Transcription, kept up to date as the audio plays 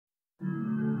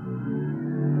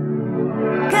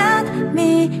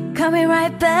me coming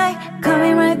right back,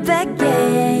 yeah,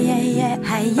 yeah, yeah, yeah.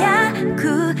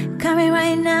 하얗고 coming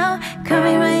right now,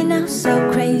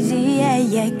 so crazy, yeah,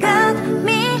 yeah. Got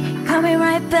me coming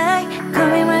right back,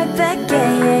 yeah,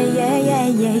 yeah, yeah, yeah,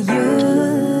 yeah.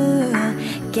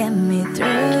 You get me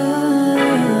through.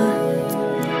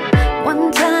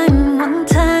 One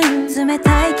time, 쯤에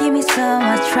give me so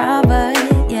much trouble,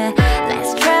 yeah.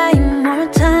 Let's try more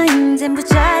time, 전부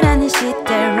잘하는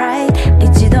시대, right?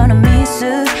 잊지도 않은 미숙,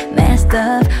 messed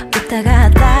up, 웃다가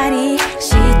다리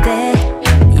시대,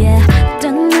 yeah.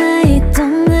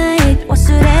 Tonight,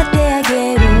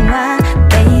 워스레대하게로 와,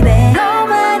 baby.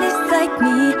 Nobody's like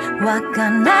me, what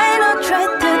can I not try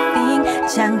to think,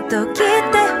 장또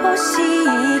기대 호시,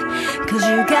 cause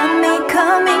you got me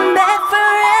coming back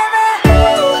forever.